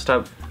 I messed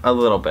up a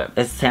little bit.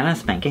 Is Santa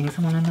spanking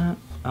someone in that?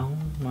 Oh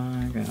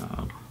my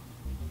god.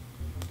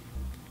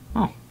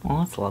 Oh, well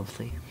that's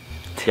lovely.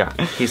 Yeah,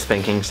 he's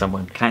spanking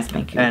someone. Can I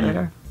spank you And-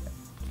 later?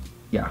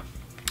 Yeah.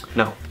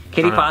 No.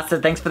 Katie Foster,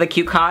 thanks for the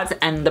cute cards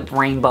and the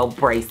rainbow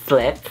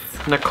bracelets.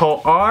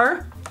 Nicole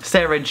R,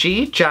 Sarah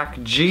G,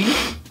 Jack G.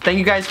 Thank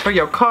you guys for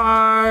your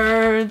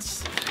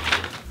cards.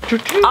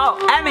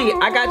 Oh, Emmy,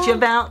 I got your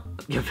Valentine.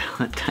 Your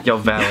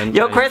Valentine.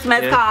 Your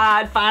Christmas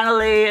card,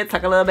 finally. It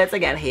took a little bit to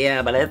get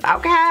here, but it's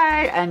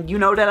okay. And you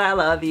know that I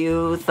love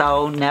you,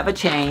 so never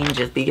change.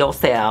 Just be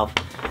yourself.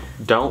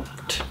 Don't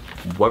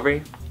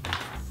worry.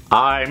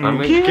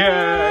 I'm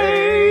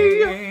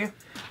gay.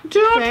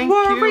 Don't Thank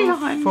worry,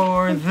 you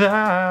for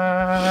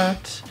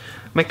that.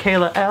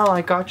 Michaela L,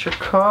 I got your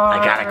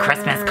card. I got a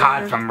Christmas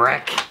card from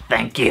Rick.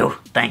 Thank you.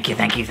 Thank you,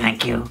 thank you,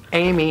 thank you.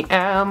 Amy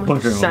M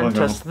sent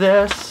us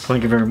this.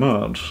 Thank you very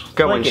much.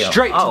 Going Thank you.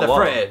 straight to Oh, the whoa.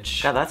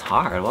 fridge. God, that's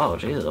hard. Whoa,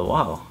 Jesus,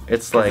 whoa.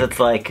 It's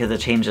Because it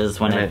changes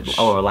when and it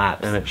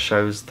overlaps. And it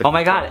shows the Oh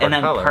my god, and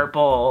then color.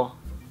 purple,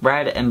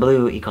 red and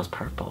blue equals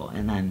purple,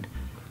 and then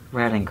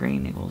red and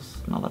green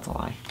equals, no, that's a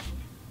lie.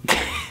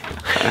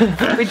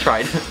 We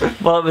tried.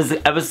 Well,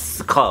 it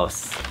was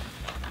close.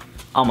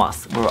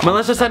 Almost.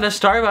 Melissa sent us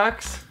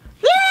Starbucks.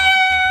 Yay!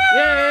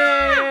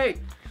 Yay!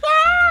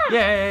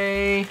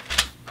 Yay!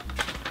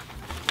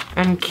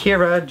 And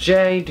Kira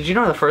J. Did you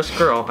know the first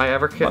girl I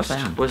ever kissed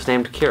that? was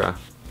named Kira?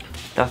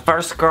 The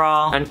first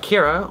girl. And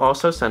Kira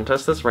also sent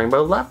us this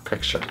rainbow love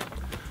picture.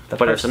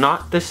 But it's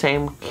not the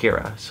same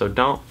Kira, so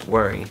don't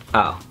worry.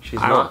 Oh,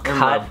 She's I not will in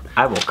cut. love.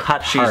 I will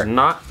cut She's her.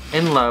 not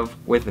in love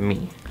with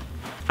me.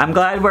 I'm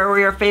glad we're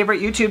your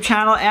favorite YouTube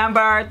channel,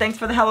 Amber. Thanks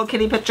for the Hello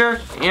Kitty picture.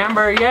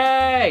 Amber,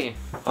 yay!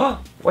 Oh,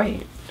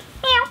 wait.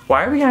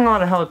 Why are we getting a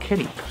lot of Hello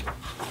Kitty?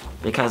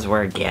 Because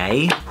we're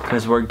gay.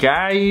 Because we're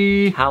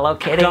gay. Hello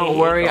Kitty. Don't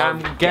worry,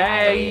 equals I'm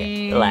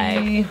gay.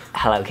 Like,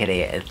 Hello Kitty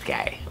is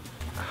gay.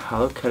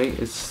 Hello Kitty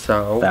is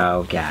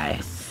so gay.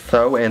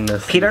 in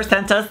this. Peter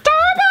sent us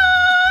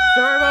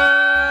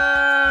Starbucks!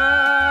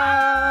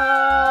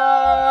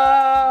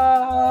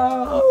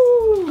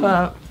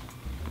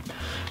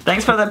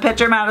 Thanks for the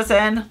picture,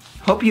 Madison.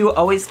 Hope you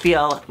always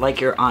feel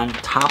like you're on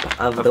top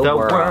of the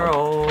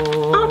world.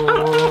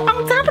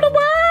 On top of the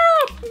world.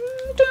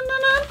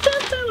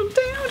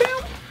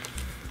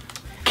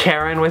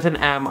 Karen with an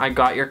M, I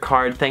got your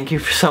card. Thank you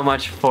so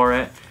much for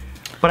it.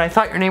 But I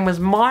thought your name was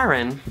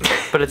Marin,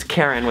 but it's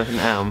Karen with an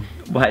M.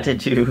 Why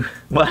did you?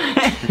 What?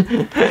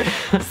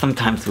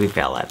 Sometimes we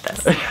fail at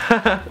this.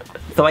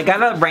 So I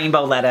got a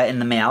rainbow letter in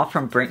the mail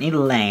from Brittany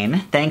Lane.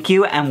 Thank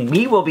you, and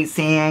we will be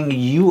seeing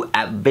you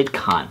at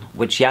VidCon.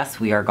 Which, yes,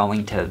 we are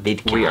going to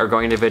VidCon. We are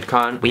going to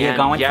VidCon. We are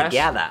going yes,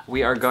 together.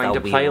 We are going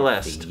to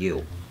Playlist.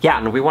 You. Yeah,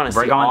 and we want to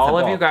see all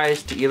of you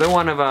guys to either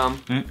one of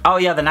them. Oh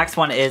yeah, the next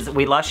one is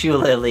We Lush You,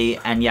 Lily,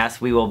 and yes,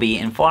 we will be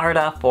in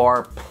Florida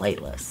for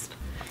Playlist.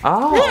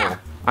 Oh. Yeah.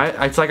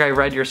 It's like I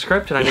read your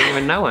script and I didn't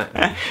even know it.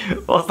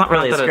 Well, it's not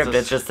really a script,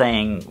 it's just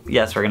saying,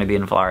 yes, we're going to be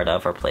in Florida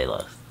for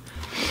Playlist.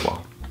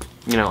 Well,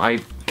 you know, I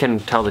can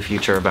tell the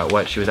future about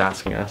what she was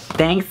asking us.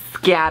 Thanks,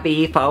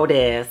 Gabby, for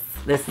this.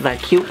 This is a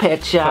cute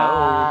picture.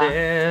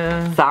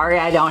 Sorry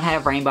I don't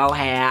have rainbow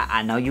hair.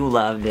 I know you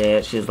loved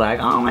it. She's like,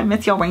 oh, I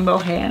miss your rainbow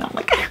hair. And I'm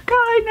like, God,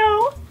 I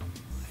know.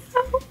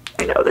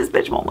 I know this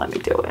bitch won't let me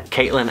do it.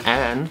 Caitlin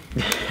N.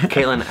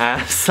 Caitlin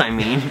S, I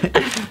mean.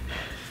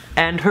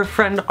 And her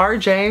friend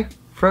RJ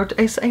wrote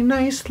us a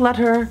nice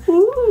letter.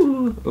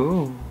 Ooh.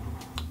 Ooh.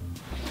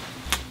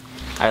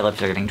 Our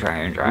lips are getting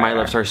drier and drier. My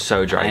lips are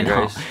so dry, you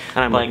guys.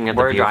 And I'm looking at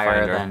the viewfinder. We're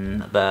drier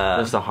than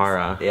the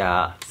Sahara.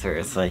 Yeah,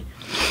 seriously.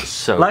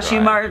 So Lushy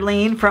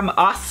Marlene from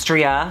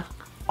Austria.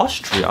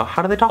 Austria?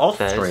 How do they talk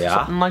Austria?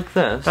 Something like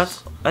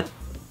this. I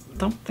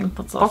don't think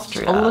that's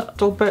Austria. A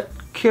little bit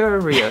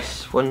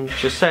curious when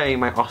you say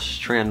my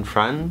Austrian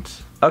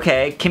friends.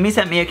 Okay, Kimmy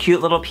sent me a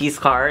cute little peace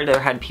card. It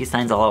had peace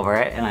signs all over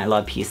it, and I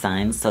love peace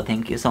signs, so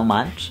thank you so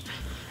much.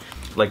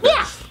 Like this?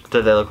 Yeah.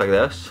 Did they look like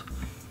this?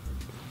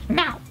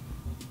 No.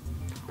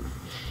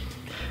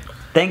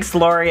 Thanks,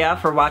 Loria,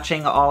 for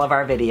watching all of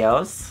our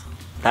videos.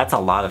 That's a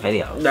lot of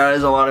videos. That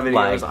is a lot of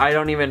videos. Like, I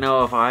don't even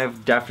know if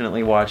I've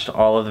definitely watched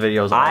all of the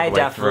videos all the way through. I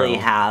definitely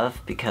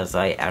have, because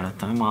I edit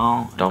them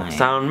all. Don't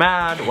sound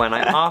mad when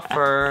I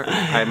offer.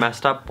 I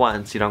messed up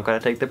once. You don't gotta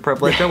take the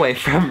privilege away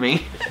from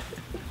me.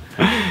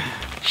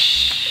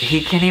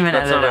 He can't even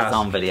edit his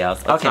own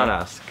videos. Let's not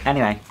ask.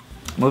 Anyway,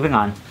 moving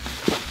on.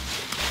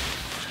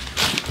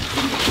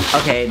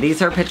 Okay,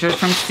 these are pictures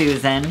from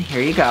Susan.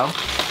 Here you go.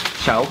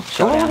 Show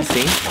them,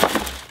 see?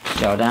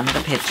 Show them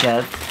the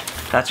pictures.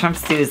 That's from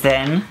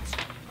Susan.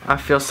 I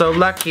feel so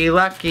lucky.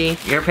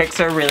 Your pics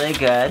are really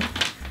good.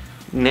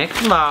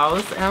 Nick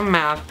Laws and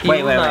Matthew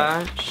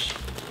Lush.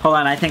 Hold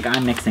on, I think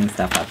I'm mixing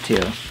stuff up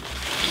too.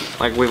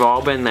 Like we've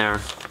all been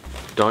there.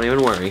 Don't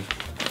even worry.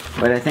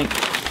 But I think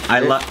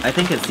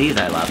it's these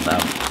I love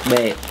though.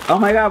 Wait. Oh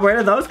my god, where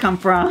did those come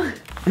from?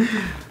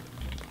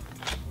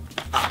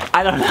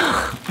 I don't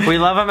know. We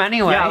love them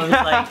anyway. Yeah, I was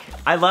like,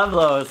 I love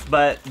those,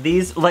 but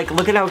these, like,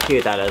 look at how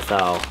cute that is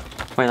though.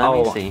 Wait, let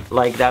me see.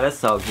 Like, that is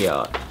so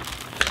cute.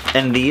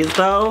 And these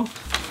though?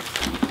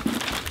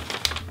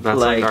 That's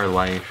like our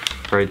life.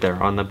 Right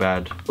there, on the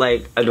bed.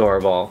 Like,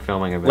 adorable.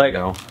 Filming a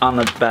video. Like, on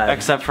the bed.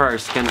 Except for our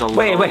skin's a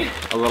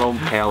little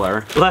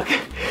paler. Look,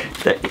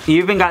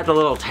 you even got the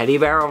little teddy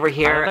bear over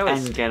here. I thought that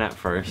was skin at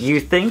first. You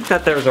think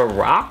that there's a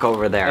rock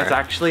over there. It's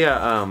actually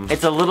a,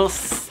 It's a little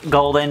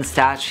golden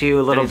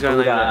statue, little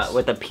Buddha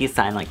with a peace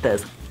sign like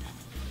this.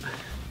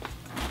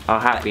 Oh,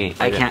 happy.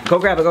 I can't. Go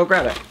grab it, go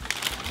grab it.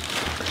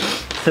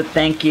 So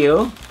thank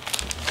you.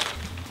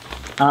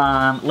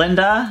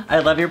 Linda, I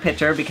love your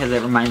picture because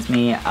it reminds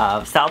me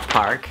of South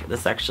Park.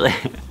 This actually...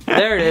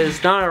 There it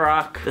is, not a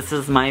rock. This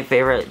is my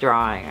favorite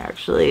drawing,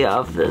 actually,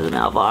 of the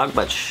mail vlog,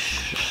 but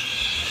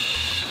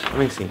shh. Let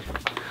me see.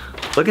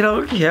 Look at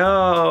how cute.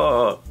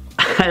 I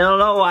don't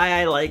know why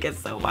I like it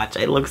so much.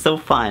 It looks so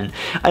fun.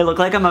 I look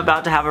like I'm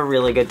about to have a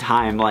really good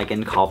time, like,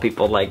 and call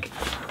people, like,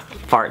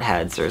 fart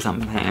heads or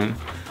something.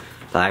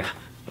 Like,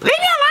 leave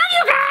me alone,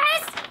 you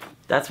guys!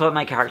 That's what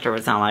my character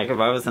would sound like if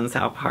I was in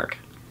South Park.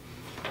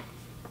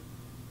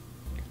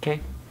 Okay.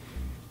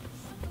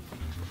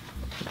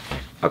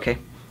 Okay.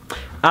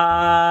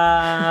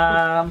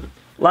 Love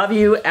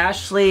you,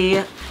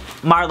 Ashley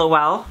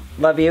Marlowell.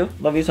 Love you.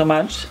 Love you so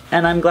much.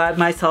 And I'm glad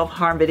my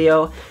self-harm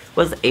video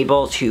was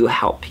able to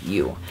help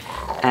you.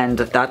 And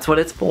that's what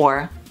it's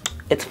for.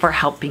 It's for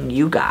helping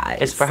you guys.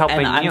 It's for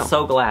helping you. And I'm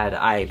so glad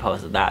I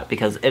posted that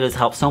because it has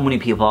helped so many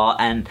people.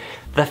 And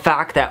the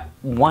fact that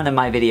one of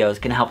my videos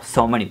can help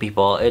so many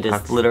people, it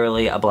is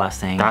literally a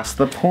blessing. That's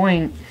the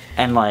point.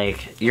 And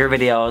like, your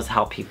videos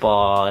help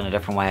people in a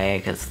different way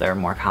because they're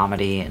more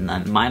comedy, and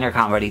then mine are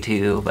comedy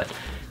too, but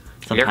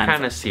sometimes... You're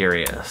kind of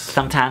serious.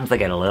 Sometimes they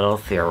get a little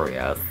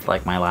serious.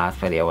 Like my last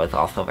video was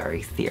also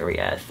very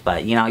serious,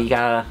 but you know, you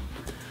gotta...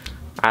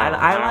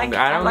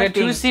 I don't get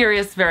too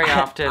serious very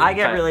often. I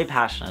get really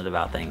passionate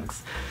about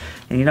things.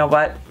 And you know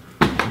what?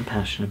 I'm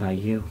passionate about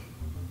you.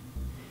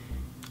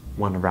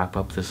 Want to wrap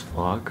up this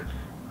vlog?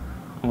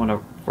 I want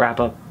to wrap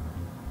up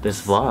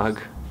this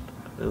vlog.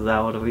 Is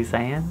that what are we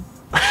saying?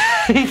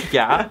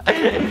 Yeah?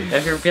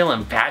 If you're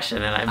feeling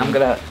passionate, I'm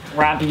gonna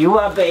wrap you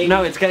up, baby.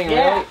 No, it's getting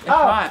really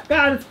hot.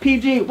 God, it's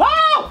PG. Wow!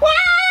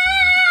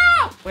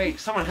 Wow! Wait,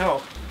 someone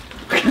help.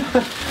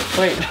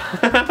 Wait.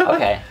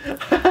 Okay.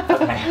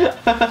 Okay.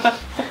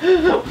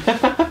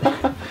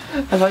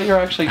 I thought you were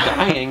actually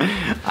dying.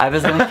 I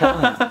was gonna kill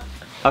him.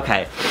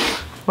 Okay.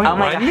 Wait, oh my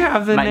why God. do you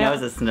have the My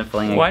nose is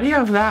sniffling. Why do you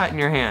have that in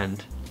your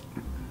hand?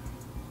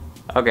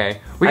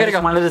 Okay, we gotta go.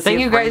 Wanted to Thank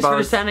see you if guys for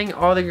rainbows- sending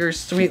all of your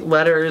sweet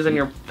letters and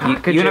your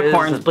packages.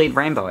 Unicorns bleed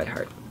rainbow, I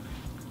heard.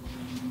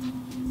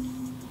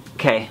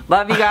 Okay,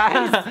 love you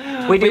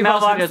guys. We do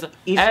post mailbox videos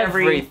each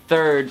every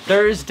third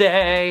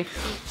Thursday.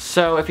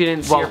 So if you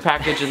didn't see your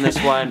package in this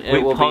one,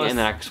 it will be in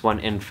the next one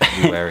in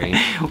February.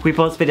 We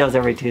post videos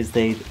every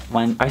Tuesday.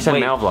 I said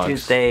mail vlogs.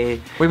 Tuesday.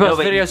 We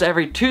post videos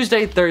every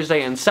Tuesday,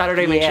 Thursday, and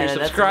Saturday. Make sure you that's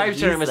subscribe what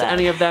so you don't miss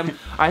any of them.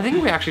 I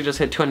think we actually just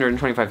hit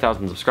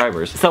 225,000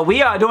 subscribers. So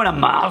we are doing a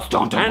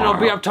milestone tomorrow. And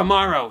it'll be up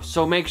tomorrow.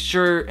 So make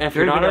sure if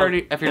you're not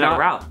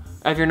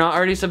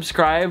already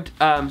subscribed,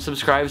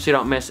 subscribe so you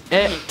don't miss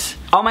it.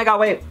 Oh my God!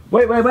 Wait!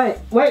 We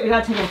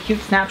gotta take a cute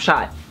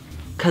snapshot.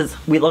 Cause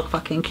we look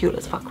fucking cute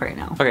as fuck right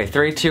now. Okay,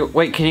 3, 2.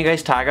 Wait, can you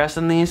guys tag us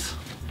in these?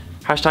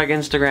 Hashtag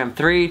Instagram.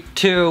 3,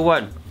 2,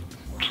 1.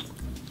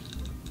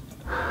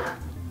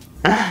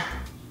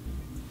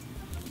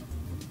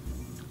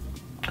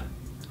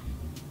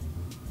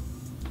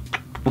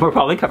 We're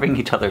probably covering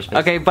each other's face.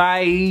 Okay,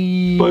 bye.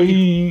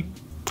 Bye.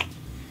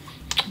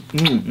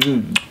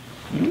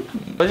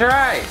 Close your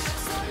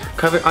eyes.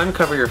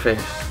 Uncover your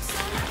face.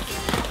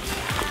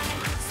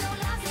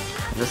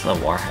 This is a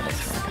warhead.